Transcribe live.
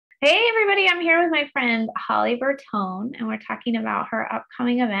Hey everybody, I'm here with my friend Holly Bertone, and we're talking about her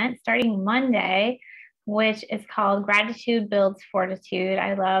upcoming event starting Monday, which is called Gratitude Builds Fortitude.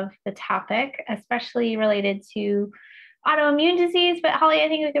 I love the topic, especially related to autoimmune disease, but Holly, I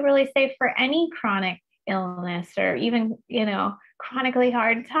think we could really say for any chronic illness or even, chronically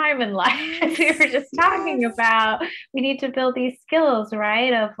hard time in life, as we were just talking Yes. about, we need to build these skills,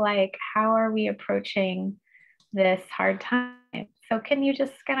 right? Of like, how are we approaching this hard time? So can you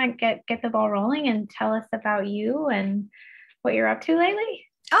just kind of get the ball rolling and tell us about you and what you're up to lately?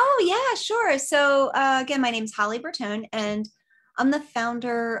 Oh, yeah, sure. So, again, my name's Holly Bertone, and I'm the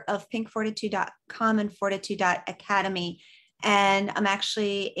founder of pinkfortitude.com and fortitude.academy. And I'm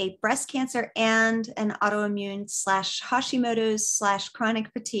actually a breast cancer and an autoimmune slash Hashimoto's slash chronic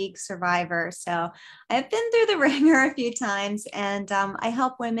fatigue survivor. So I've been through the ringer a few times, and I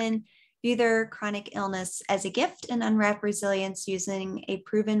help women view their chronic illness as a gift and unwrap resilience using a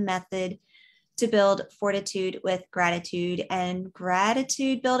proven method to build fortitude with gratitude. And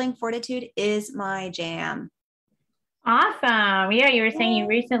gratitude building fortitude is my jam. Awesome. Yeah, you were saying you Yeah.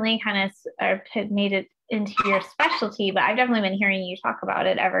 recently kind of had made it into your specialty, but I've definitely been hearing you talk about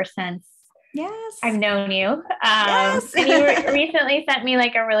it ever since I've Yes. known you. Yes. And you recently sent me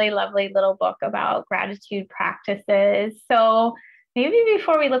like a really lovely little book about gratitude practices. So maybe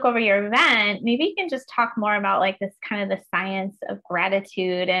before we look over your event, maybe you can just talk more about like this kind of the science of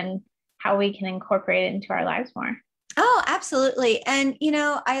gratitude and how we can incorporate it into our lives more. Oh, absolutely. And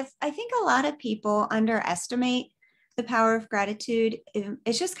I think a lot of people underestimate the power of gratitude.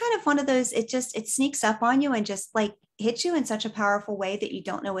 It's just kind of one of those, it sneaks up on you and just like hits you in such a powerful way that you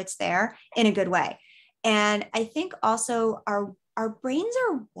don't know it's there in a good way. And I think also our brains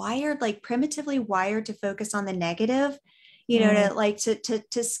are wired, like primitively wired to focus on the negative, Mm. to like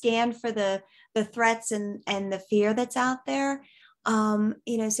to scan for the threats and the fear that's out there.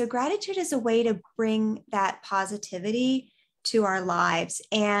 So gratitude is a way to bring that positivity to our lives.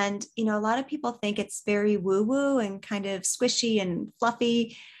 And, a lot of people think it's very woo woo and kind of squishy and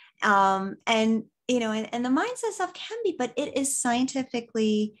fluffy. And the mindset stuff can be, but it is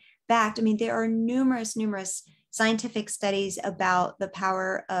scientifically backed. I mean, there are numerous scientific studies about the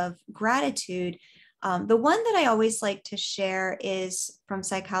power of gratitude. The one that I always like to share is from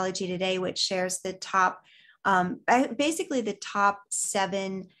Psychology Today, which shares the top basically the top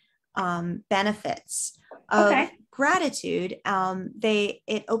seven benefits of Okay. gratitude.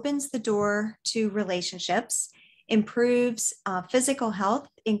 It opens the door to relationships, improves physical health,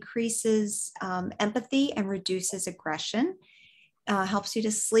 increases empathy, and reduces aggression. Helps you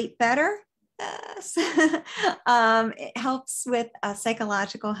to sleep better. Yes. It helps with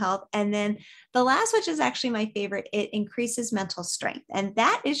psychological health. And then the last, which is actually my favorite, it increases mental strength. And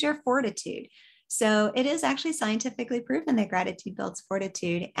that is your fortitude. So it is actually scientifically proven that gratitude builds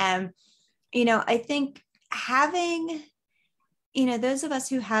fortitude. And, I think having, those of us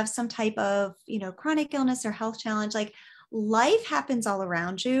who have some type of, chronic illness or health challenge, like life happens all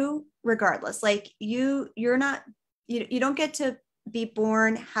around you, regardless. Like you're not, you don't get to be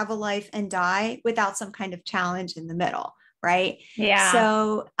born, have a life, and die without some kind of challenge in the middle. Right. Yeah.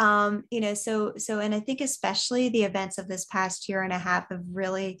 So, and I think especially the events of this past year and a half have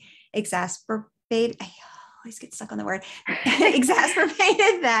really exacerbated, I always get stuck on the word,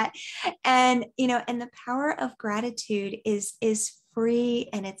 exacerbated that. And the power of gratitude is free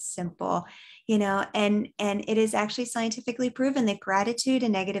and it's simple, and it is actually scientifically proven that gratitude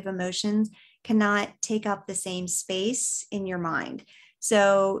and negative emotions cannot take up the same space in your mind.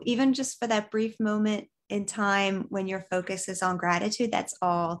 So even just for that brief moment in time when your focus is on gratitude, that's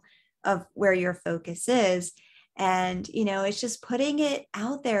all of where your focus is. And it's just putting it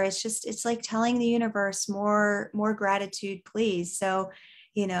out there. It's like telling the universe more gratitude, please. So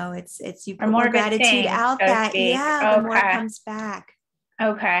it's you Or put more more good gratitude things, out, so to that speak. yeah, the more it Okay. comes back.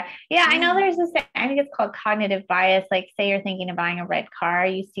 Okay. Yeah, I know Yeah. there's this, I think it's called cognitive bias. Like, say you're thinking of buying a red car,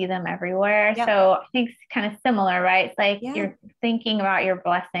 you see them everywhere. Yep. So I think it's kind of similar, right? It's like Yeah. you're thinking about your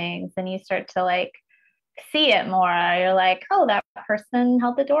blessings and you start to like see it more. You're like, oh, that person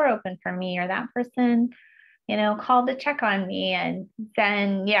held the door open for me, or that person, called to check on me. And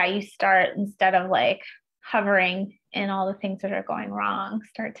then, yeah, you start instead of like hovering in all the things that are going wrong,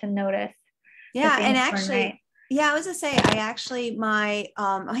 start to notice the Yeah, and things going right. actually, yeah, I was to say, I actually my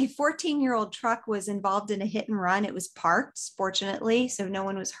 14-year-old truck was involved in a hit and run. It was parked, fortunately, so no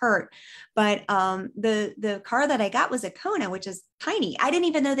one was hurt. But the car that I got was a Kona, which is tiny. I didn't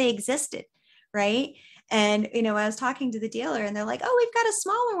even know they existed, right? And I was talking to the dealer, and they're like, "Oh, we've got a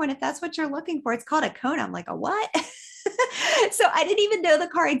smaller one if that's what you're looking for. It's called a Kona." I'm like, "A what?" So I didn't even know the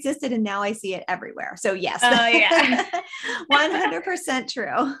car existed, and now I see it everywhere. So yes, Oh yeah. 100%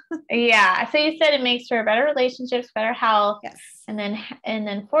 true. Yeah. So you said it makes for better relationships, better health, Yes. and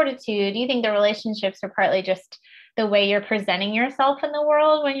then fortitude. Do you think the relationships are partly just the way you're presenting yourself in the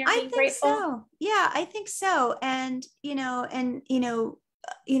world when you're I being think grateful? so. Yeah, I think so. And,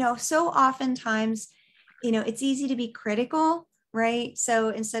 so oftentimes, it's easy to be critical, right? So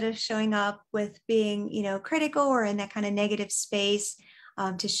instead of showing up with being, critical or in that kind of negative space,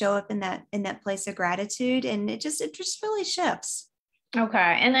 to show up in that place of gratitude. And it just really shifts.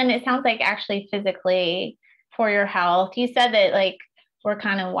 Okay. And then it sounds like actually physically for your health, you said that like we're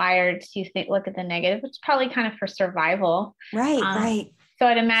kind of wired to think, look at the negative, which is probably kind of for survival. Right, Um, right. so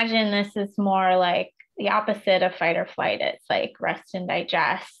I'd imagine this is more like the opposite of fight or flight. It's like rest and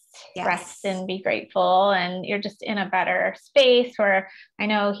digest, rest Yes. and be grateful. And you're just in a better space where I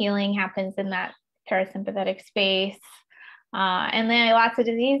know healing happens in that parasympathetic space. And then lots of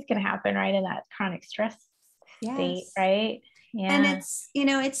disease can happen right in that chronic stress state, Yes. right? And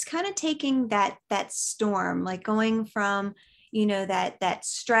Yeah. it's kind of taking that storm, like going from that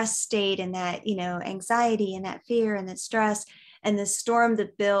stress state and that anxiety and that fear and that stress and the storm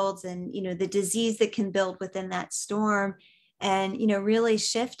that builds, and the disease that can build within that storm, and really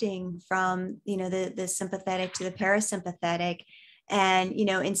shifting from the sympathetic to the parasympathetic. And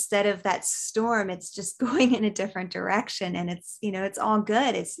instead of that storm, it's just going in a different direction, and it's all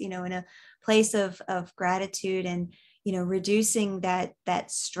good. It's in a place of gratitude, and reducing that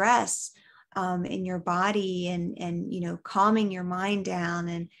stress in your body, and calming your mind down,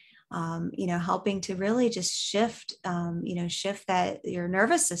 and helping to really just shift that your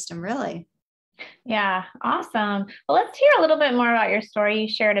nervous system really. Yeah, awesome. Well, let's hear a little bit more about your story. You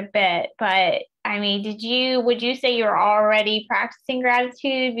shared a bit, but I mean, would you say you were already practicing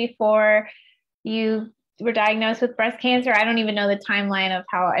gratitude before you were diagnosed with breast cancer? I don't even know the timeline of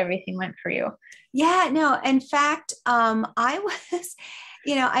how everything went for you. Yeah, no, in fact, I was,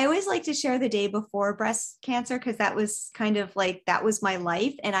 I always like to share the day before breast cancer, because that was kind of like, that was my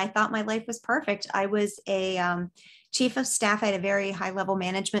life. And I thought my life was perfect. I was a chief of staff. I had a very high level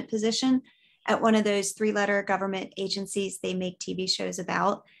management position at one of those 3-letter government agencies they make TV shows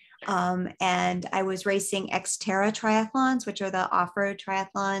about. And I was racing Xterra triathlons, which are the off-road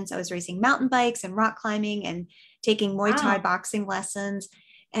triathlons. I was racing mountain bikes and rock climbing and taking Muay Thai Wow. boxing lessons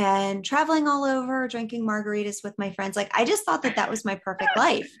and traveling all over, drinking margaritas with my friends. Like, I just thought that was my perfect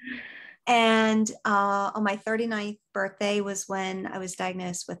life. And on my 39th birthday was when I was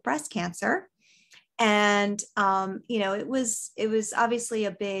diagnosed with breast cancer. And it was obviously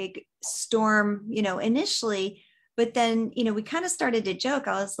a big storm, initially. But then, we kind of started to joke.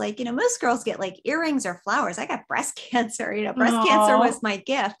 I was like, most girls get like earrings or flowers. I got breast cancer. Breast cancer was Oh, my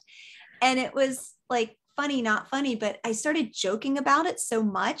gift. And it was like funny, not funny, but I started joking about it so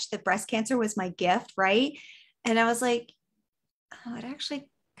much that breast cancer was my gift, right? And I was like, oh, it actually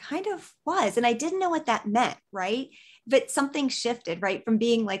kind of was. And I didn't know what that meant, right? But something shifted, right? From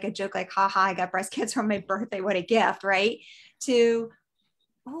being like a joke, like, haha, I got breast cancer on my birthday, what a gift, right? To,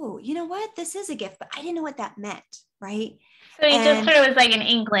 oh, you know what? This is a gift, but I didn't know what that meant, right? so you just And sort of was like an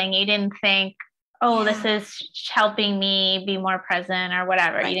inkling. You didn't think, oh, this yeah, is helping me be more present or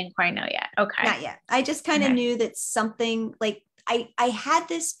whatever. You right. didn't quite know yet. Okay. Not yet. I just kind of Okay. knew that something, like, I had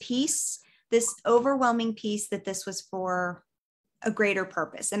this piece, this overwhelming piece, that this was for a greater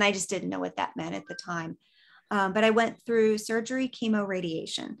purpose. And I just didn't know what that meant at the time. But I went through surgery, chemo,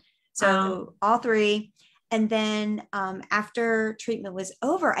 radiation. Wow. So all three. And then after treatment was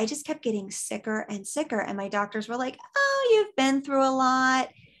over, I just kept getting sicker and sicker. And my doctors were like, oh, you've been through a lot.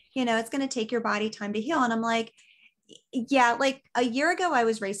 It's going to take your body time to heal. And I'm like, yeah, like a year ago, I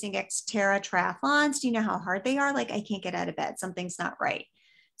was racing Xterra triathlons. Do you know how hard they are? Like, I can't get out of bed. Something's not right.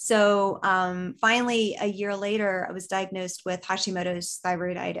 So finally, a year later, I was diagnosed with Hashimoto's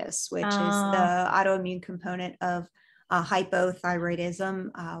thyroiditis, which is the Oh, autoimmune component of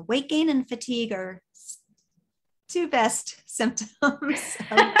hypothyroidism. Weight gain and fatigue are two best symptoms.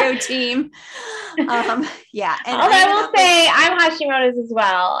 So go team. Yeah. And although I I ended will up with, say I'm Hashimoto's as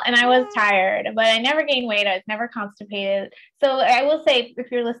well, and I was yeah, tired, but I never gained weight. I was never constipated. So I will say,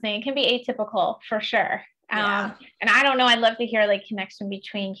 if you're listening, it can be atypical for sure. yeah. And I don't know. I'd love to hear like connection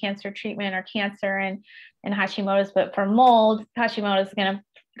between cancer treatment or cancer and Hashimoto's, but for mold, Hashimoto's is going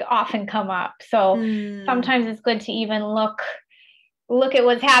to often come up. So Mm, sometimes it's good to even look at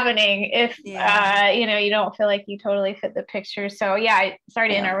what's happening if yeah. you don't feel like you totally fit the picture. So yeah, sorry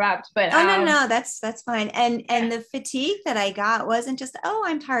to Yeah. interrupt, but Oh, no, that's fine. And yeah. the fatigue that I got wasn't just, oh,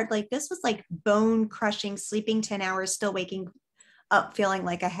 I'm tired. Like, this was like bone crushing, sleeping 10 hours, still waking up feeling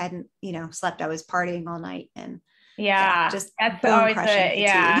like I hadn't, slept. I was partying all night. And Yeah, just that's bone always crushing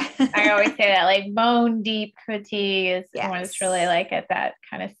yeah. fatigue. I always say that like bone deep fatigue is when it's really Yes. like at that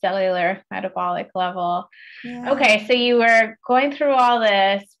kind of cellular metabolic level. Yeah. Okay, so you were going through all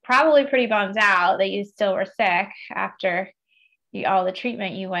this, probably pretty bummed out that you still were sick after all the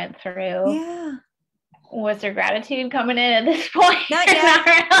treatment you went through. Yeah. Was there gratitude coming in at this point? Not yet. Not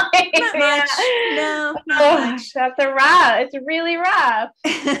really. Not much. Yeah. No, not Oh, much. that's a rough. It's really rough.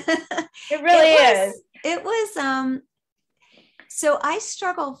 It really is. It was so I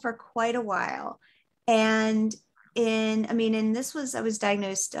struggled for quite a while. And and this was, I was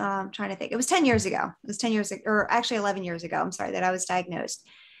diagnosed, trying to think, it was 10 years ago. It was 10 years ago, or actually 11 years ago, I'm sorry, that I was diagnosed.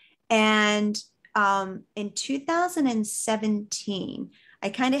 And in 2017, I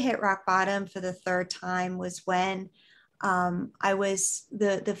kind of hit rock bottom for the third time, was when I was,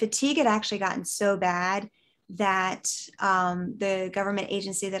 the fatigue had actually gotten so bad that the government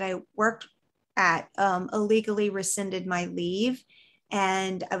agency that I worked at illegally rescinded my leave,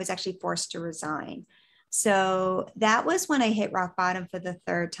 and I was actually forced to resign. So that was when I hit rock bottom for the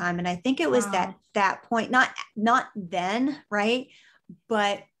third time. And I think it was that point, not then, right?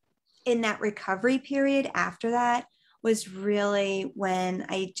 But in that recovery period after that was really when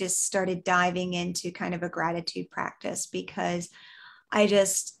I just started diving into kind of a gratitude practice, because I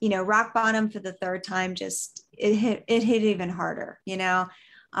just, rock bottom for the third time, just it hit even harder,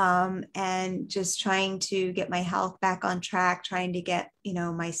 and just trying to get my health back on track, trying to get,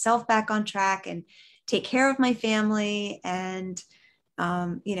 myself back on track and take care of my family, and,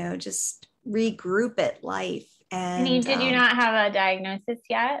 just regroup at life. And did you not have a diagnosis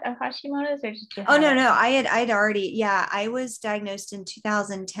yet of Hashimoto's, or did you oh, have no, it? no. I'd already, yeah, I was diagnosed in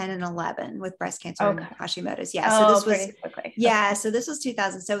 2010 and 11 with breast cancer and Hashimoto's. Yeah. So this was, yeah. So this was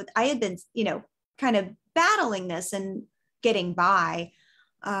 2000. So I had been, kind of battling this and getting by.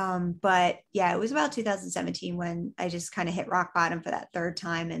 But yeah, it was about 2017 when I just kind of hit rock bottom for that third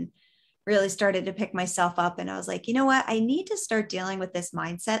time and really started to pick myself up. And I was like, you know what? I need to start dealing with this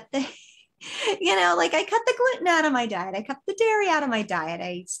mindset thing. Like I cut the gluten out of my diet. I cut the dairy out of my diet.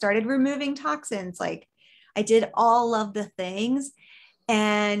 I started removing toxins. Like I did all of the things,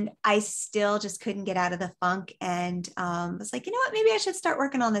 and I still just couldn't get out of the funk. And was like, you know what? Maybe I should start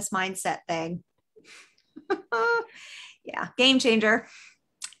working on this mindset thing. Yeah. Game changer.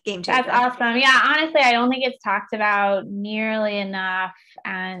 Game changer. That's awesome. Yeah. Honestly, I don't think it's talked about nearly enough.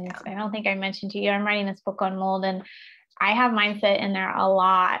 And I don't think I mentioned to you, I'm writing this book on mold, and I have mindset in there a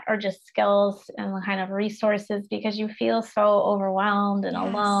lot, or just skills and kind of resources, because you feel so overwhelmed and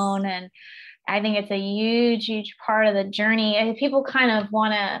alone. And I think it's a huge, huge part of the journey. And people kind of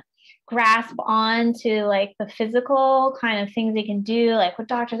want to grasp on to like the physical kind of things they can do, like what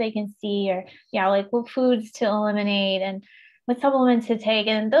doctor they can see, or like what foods to eliminate and what supplements to take.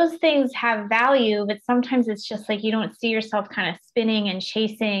 And those things have value, but sometimes it's just like you don't see yourself kind of spinning and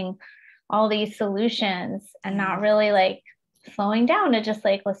chasing all these solutions and not really like slowing down to just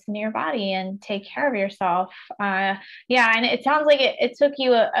like listen to your body and take care of yourself. And it sounds like it took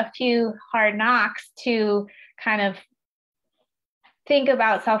you a few hard knocks to kind of think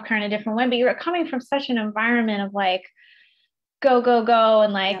about self-care in a different way, but you were coming from such an environment of like go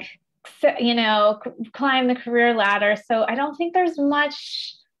and like climb the career ladder. So I don't think there's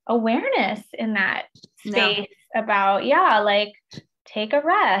much awareness in that space about like take a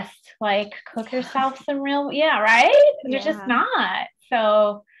rest, like cook yourself some real, right? There's just not.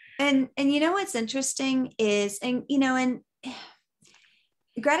 So and what's interesting is, and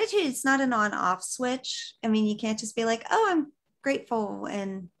gratitude is not an on-off switch. I mean, you can't just be like, oh, I'm grateful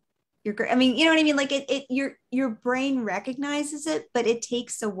and you're great. I mean, you know what I mean? Like your brain recognizes it, but it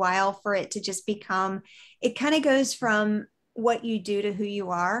takes a while for it to just become, it kind of goes from what you do to who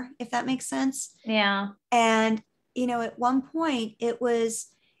you are, if that makes sense. Yeah. And, at one point it was,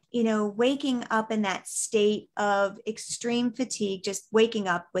 waking up in that state of extreme fatigue, just waking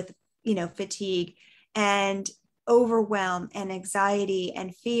up with, fatigue and overwhelm and anxiety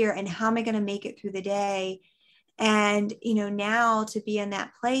and fear. And how am I going to make it through the day? And, now to be in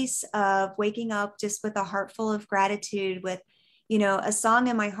that place of waking up just with a heart full of gratitude, with, a song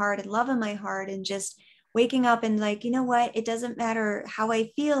in my heart and love in my heart, and just waking up and like, you know what, it doesn't matter how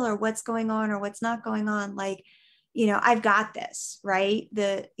I feel or what's going on or what's not going on. Like, I've got this, right?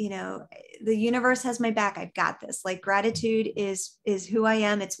 The universe has my back. I've got this. Like gratitude is who I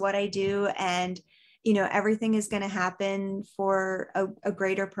am. It's what I do. And, everything is going to happen for a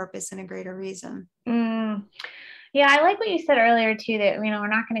greater purpose and a greater reason. Yeah, I like what you said earlier too, that, we're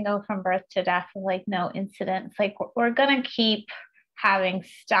not going to go from birth to death with like no incidents. Like we're going to keep having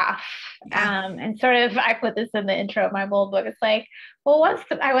stuff. Yeah. And sort of, I put this in the intro of my mold book. It's like, well, once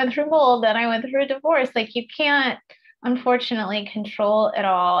I went through mold, then I went through a divorce. Like you can't unfortunately control it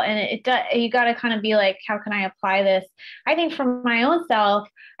all. And it does, you got to kind of be like, how can I apply this? I think for my own self,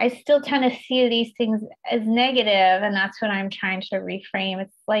 I still tend to see these things as negative, and that's what I'm trying to reframe.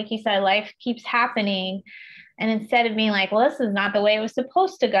 It's like you said, life keeps happening. And instead of being like, well, this is not the way it was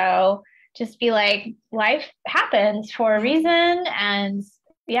supposed to go, just be like, life happens for a reason. And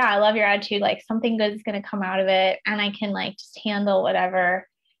yeah, I love your attitude. Like something good is going to come out of it. And I can like just handle whatever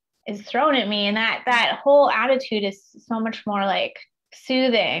is thrown at me. And that whole attitude is so much more like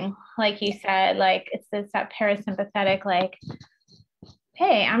soothing. Like you said, like it's that parasympathetic, like,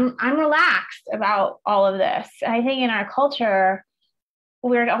 hey, I'm relaxed about all of this. I think in our culture,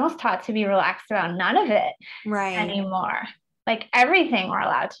 we're almost taught to be relaxed about none of it anymore. Like everything we're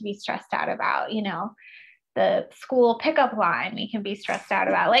allowed to be stressed out about, you know, the school pickup line we can be stressed out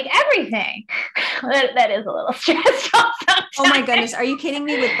about, like everything. that is a little stressful sometimes. Oh my goodness. Are you kidding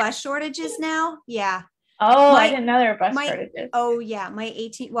me with bus shortages now? Yeah. Oh, I didn't know there were bus shortages. Oh yeah. My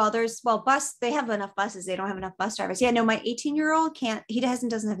 18, they have enough buses. They don't have enough bus drivers. Yeah, no, my 18-year-old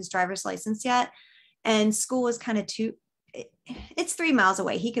doesn't have his driver's license yet. And school is kind of it's 3 miles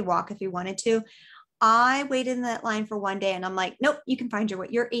away. He could walk if he wanted to. I waited in that line for one day and I'm like, nope, you can find your way.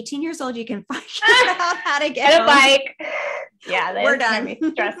 You're 18 years old. You can find out how to get a bike. Yeah, we're done. Can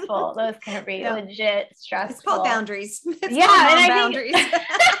be stressful. Those can be legit stressful. It's called boundaries. It's called and boundaries.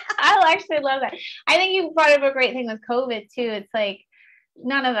 I actually love that. I think you brought up a great thing with COVID too. It's like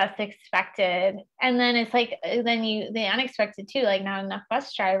none of us expected. And then it's like, the unexpected too, like not enough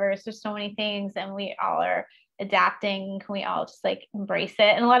bus drivers. There's so many things and we all are adapting. Can we all just like embrace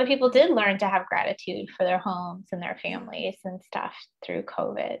it? And a lot of people did learn to have gratitude for their homes and their families and stuff through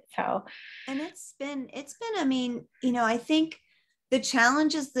COVID. So, and it's been, I mean, you know, I think the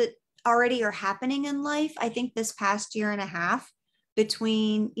challenges that already are happening in life, I think this past year and a half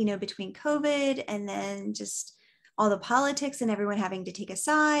between COVID and then just all the politics and everyone having to take a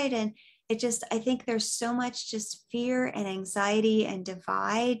side. And I think there's so much just fear and anxiety and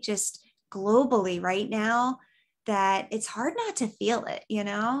divide just globally right now that it's hard not to feel it, you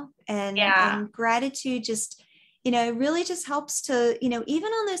know, and gratitude just, you know, it really just helps to, you know,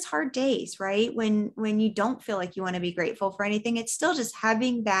 even on those hard days, right? When you don't feel like you want to be grateful for anything, it's still just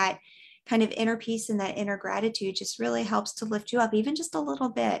having that kind of inner peace and that inner gratitude just really helps to lift you up even just a little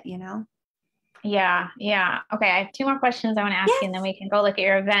bit, you know? Yeah. Okay. I have 2 more questions I want to ask you, and then we can go look at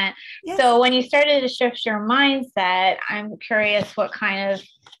your event. Yes. So when you started to shift your mindset, I'm curious what kind of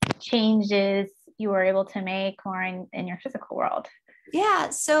changes you were able to make or in your physical world. Yeah.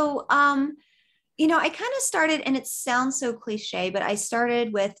 So, you know, I kind of started, and it sounds so cliche, but I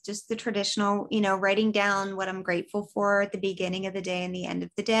started with just the traditional, you know, writing down what I'm grateful for at the beginning of the day and the end of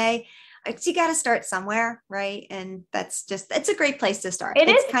the day. You got to start somewhere, right? And it's a great place to start.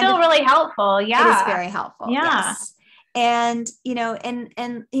 It's still really helpful. Yeah. It is very helpful. Yeah. Yes. And, you know,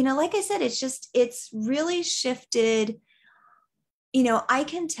 and, you know, like I said, it's really shifted. You know, I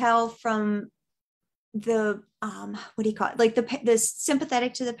can tell from the, what do you call it? Like the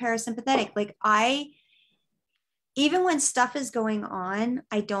sympathetic to the parasympathetic. Like even when stuff is going on,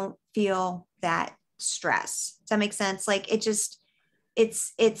 I don't feel that stress. Does that make sense? Like it's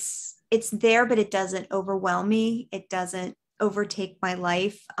there, but it doesn't overwhelm me. It doesn't overtake my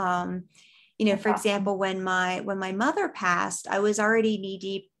life. You know, for example, when my mother passed, I was already knee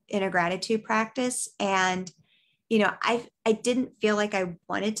deep in a gratitude practice, and you know, I didn't feel like I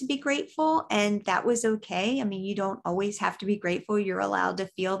wanted to be grateful, and that was okay. I mean, you don't always have to be grateful. You're allowed to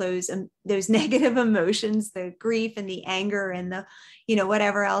feel those negative emotions, the grief and the anger and the, you know,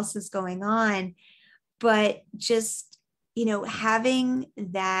 whatever else is going on. But just, you know, having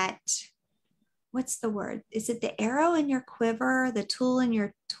that, what's the word? Is it the arrow in your quiver, the tool in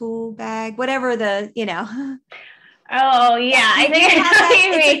your tool bag, whatever you know. Oh yeah, I think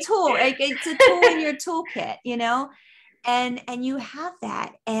it's a tool. Like it's a tool in your toolkit, you know, and you have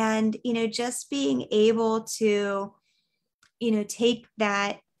that, and you know, just being able to, you know, take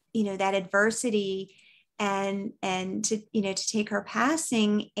that, you know, that adversity, and to, you know, to take her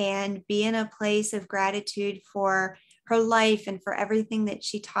passing and be in a place of gratitude for her life and for everything that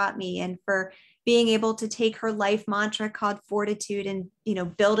she taught me, and for being able to take her life mantra called Fortitude and, you know,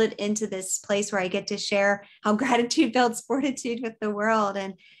 build it into this place where I get to share how gratitude builds fortitude with the world.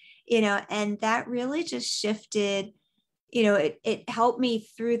 And, you know, and that really just shifted, you know, it helped me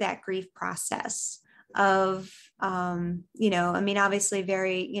through that grief process of, you know, I mean, obviously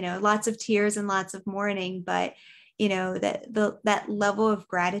very, you know, lots of tears and lots of mourning, but, that level of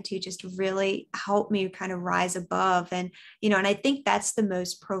gratitude just really helped me kind of rise above. And, and I think that's the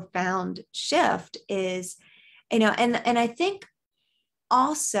most profound shift is, and I think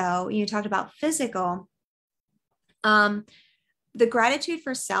also you talked about physical, the gratitude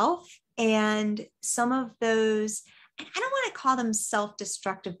for self and some of those, I don't want to call them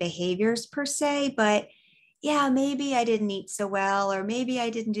self-destructive behaviors per se, but yeah, maybe I didn't eat so well, or maybe I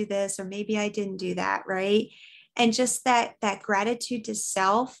didn't do this, or maybe I didn't do that. Right. And just that gratitude to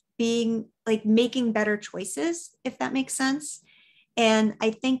self, being like making better choices, if that makes sense. And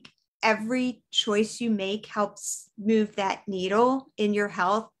I think every choice you make helps move that needle in your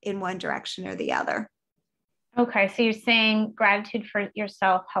health in one direction or the other. Okay, so you're saying gratitude for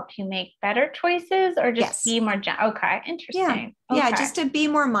yourself helped you make better choices, or just Yes. be more okay, interesting. Yeah, just to be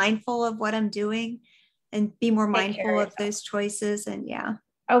more mindful of what I'm doing and be more Take care mindful of of those choices. And yeah.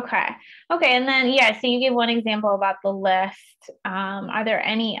 Okay. Okay. And then, yeah, so you give one example about the list. Are there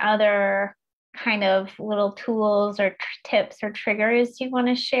any other kind of little tools or tips or triggers you want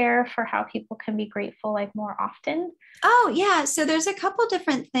to share for how people can be grateful like more often? Oh, yeah. So there's a couple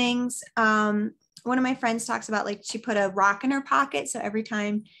different things. One of my friends talks about like she put a rock in her pocket. So every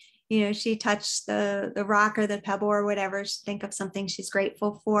time, she touched the rock or the pebble or whatever, she think of something she's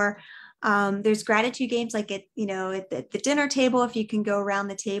grateful for. There's gratitude games like at the dinner table, if you can go around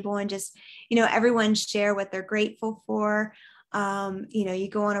the table and just, everyone share what they're grateful for. You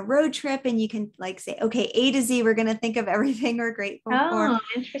go on a road trip and you can like say, okay, A to Z, we're going to think of everything we're grateful for. Oh,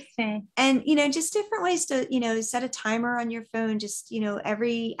 interesting. And, just different ways to, set a timer on your phone, just,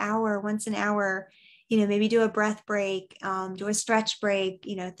 every hour, once an hour, maybe do a breath break, do a stretch break,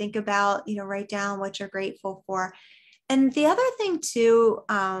 think about, write down what you're grateful for. And the other thing too,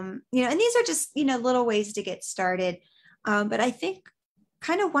 and these are just, little ways to get started. But I think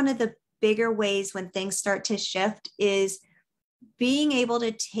kind of one of the bigger ways when things start to shift is being able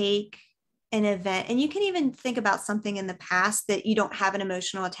to take an event, and you can even think about something in the past that you don't have an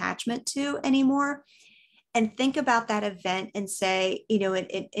emotional attachment to anymore, and think about that event and say,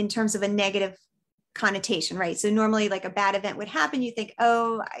 in terms of a negative connotation, right? So normally like a bad event would happen. You think,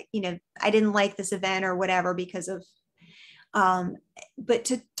 oh, I didn't like this event or whatever because of, but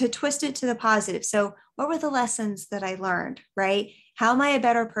to twist it to the positive. So what were the lessons that I learned, right? How am I a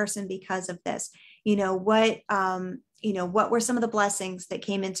better person because of this? What were some of the blessings that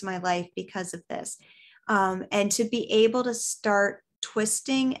came into my life because of this? And to be able to start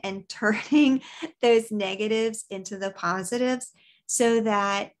twisting and turning those negatives into the positives, so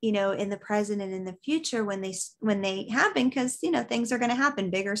that, in the present and in the future, when they happen, because, things are going to happen,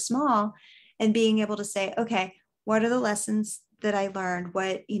 big or small, and being able to say, okay, what are the lessons that I learned?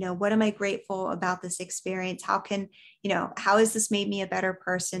 What am I grateful about this experience? How has this made me a better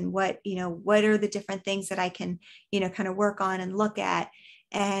person? What are the different things that I can, kind of work on and look at,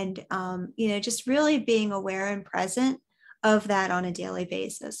 and, just really being aware and present of that on a daily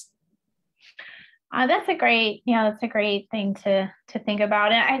basis. That's a great thing to think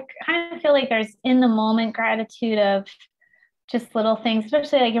about. And I kind of feel like there's in the moment gratitude of just little things,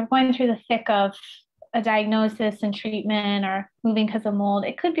 especially like you're going through the thick of a diagnosis and treatment or moving because of mold.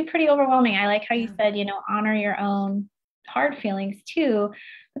 It could be pretty overwhelming. I like how you said, honor your own hard feelings too,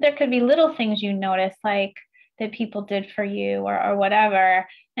 but there could be little things you notice, like that people did for you or whatever.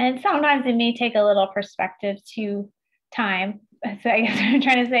 And sometimes it may take a little perspective to time. So I guess I'm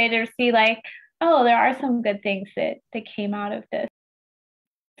trying to say, to see like, oh, there are some good things that came out of this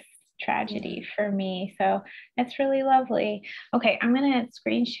tragedy for me. So that's really lovely. Okay, I'm gonna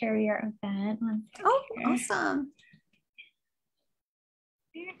screen share your event. Oh, awesome.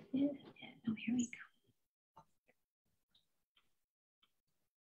 Where is it? Oh, here we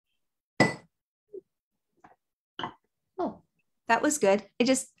go. Oh, that was good. I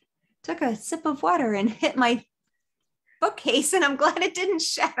just took a sip of water and hit my bookcase, and I'm glad it didn't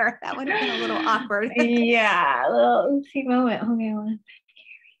shatter. That would have been a little awkward. Yeah, a little oopsie moment. Okay, one.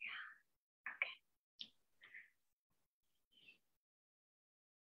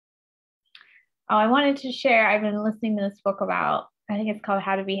 Oh, I wanted to share, I've been listening to this book about, I think it's called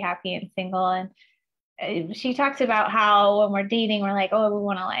How to Be Happy and Single. And she talks about how when we're dating, we're like, oh, we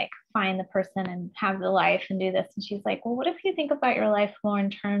want to like find the person and have the life and do this. And she's like, well, what if you think about your life more in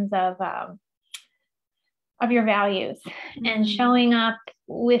terms of your values and showing up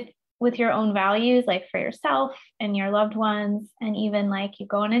with your own values, like for yourself and your loved ones. And even like you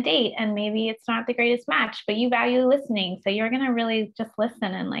go on a date and maybe it's not the greatest match, but you value listening. So you're going to really just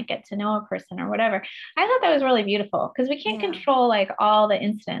listen and like get to know a person or whatever. I thought that was really beautiful, because we can't control like all the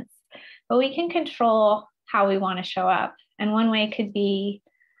instants, but we can control how we want to show up. And one way could be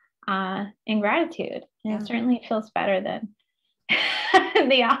in gratitude And Yeah. it certainly feels better than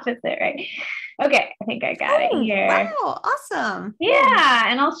the opposite, right? Okay, I think I got it here. Wow, awesome. Yeah,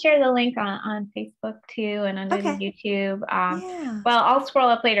 and I'll share the link on Facebook too and under the YouTube. Yeah. Well, I'll scroll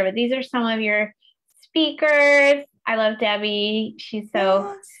up later, but these are some of your speakers. I love Debbie. She's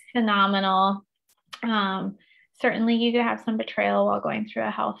so phenomenal. Certainly you could have some betrayal while going through a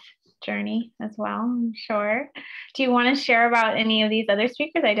health journey as well, I'm sure. Do you want to share about any of these other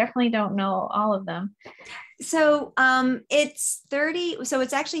speakers? I definitely don't know all of them. So it's 30. So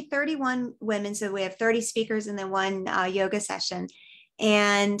it's actually 31 women. So we have 30 speakers and then one yoga session.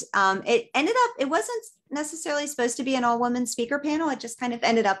 And it wasn't necessarily supposed to be an all women speaker panel. It just kind of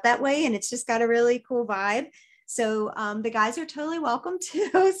ended up that way. And it's just got a really cool vibe. So the guys are totally welcome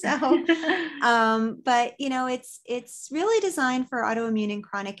too. So, but you know, it's really designed for autoimmune and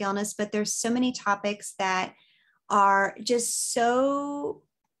chronic illness, but there's so many topics that are just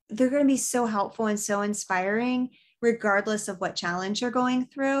they're going to be so helpful and so inspiring, regardless of what challenge you're going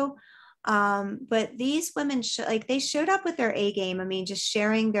through. But these women, they showed up with their A game. I mean, just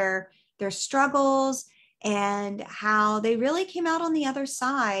sharing their struggles and how they really came out on the other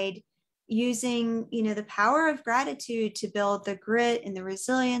side using, you know, the power of gratitude to build the grit and the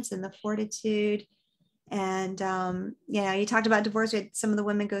resilience and the fortitude. And, you know, you talked about divorce. We had some of the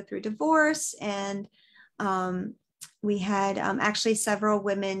women go through divorce, and we had actually several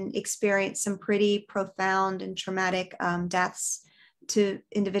women experience some pretty profound and traumatic deaths to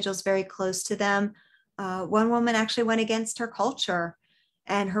individuals very close to them. One woman actually went against her culture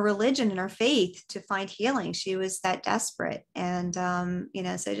and her religion and her faith to find healing. She was that desperate. And, you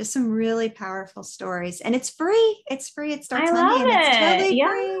know, so just some really powerful stories. And it's free. It's free. It starts Monday and it's totally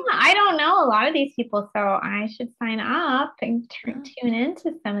free. I don't know a lot of these people, so I should sign up and tune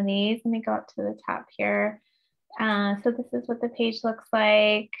into some of these. Let me go up to the top here. So this is what the page looks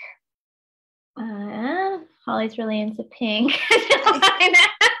like. Holly's really into pink.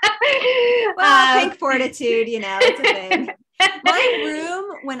 Pink fortitude, you know, it's a thing. My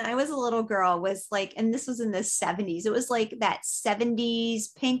room when I was a little girl was like, and this was in the 70s, it was like that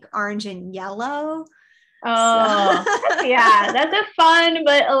 70s pink, orange, and yellow. Oh, yeah, that's a fun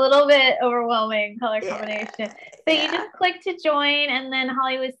but a little bit overwhelming color combination. So you just click to join, and then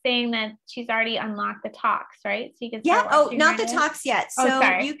Holly was saying that she's already unlocked the talks, right? So you can not the talks yet.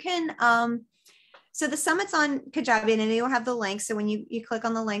 So you can so the summit's on Kajabi, and you'll have the link. So when you click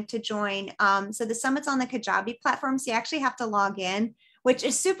on the link to join, so the summit's on the Kajabi platform. So you actually have to log in, which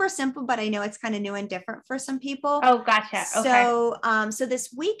is super simple, but I know it's kind of new and different for some people. Oh, gotcha. So, so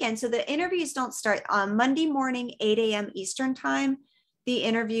this weekend, so the interviews don't start on Monday morning, 8 a.m. Eastern time. The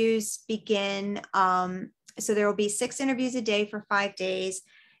interviews begin. So there will be 6 interviews a day for 5 days.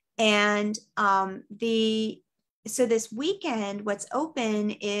 And so this weekend, what's open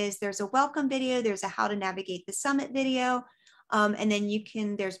is there's a welcome video, there's a how to navigate the summit video. And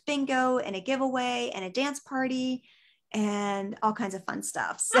then there's bingo and a giveaway and a dance party and all kinds of fun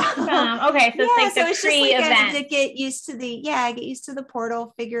stuff. So, awesome. Okay. So it's like the free event. To get used to the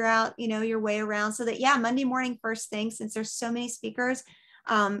portal, figure out, you know, your way around, so that, Monday morning, first thing, since there's so many speakers,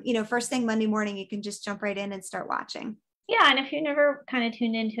 you know, first thing Monday morning, you can just jump right in and start watching. Yeah. And if you've never kind of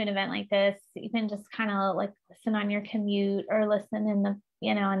tuned into an event like this, you can just kind of like listen on your commute or listen in the,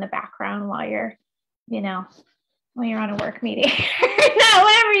 you know, in the background while you're, you know, when you're on a work meeting.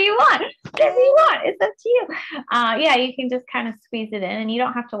 Whatever you want. It's up to you. Yeah, you can just kind of squeeze it in, and you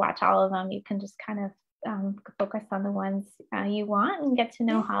don't have to watch all of them. You can just kind of focus on the ones you want and get to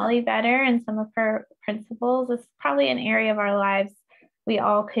know Holly better and some of her principles. It's probably an area of our lives we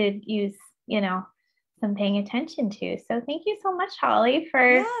all could use, you know, some paying attention to. So thank you so much, Holly,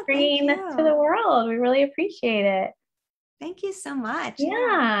 for bringing this to the world. We really appreciate it. Thank you so much.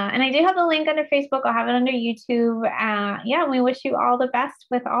 Yeah. And I do have the link under Facebook. I'll have it under YouTube. We wish you all the best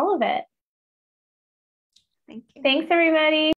with all of it. Thank you. Thanks, everybody.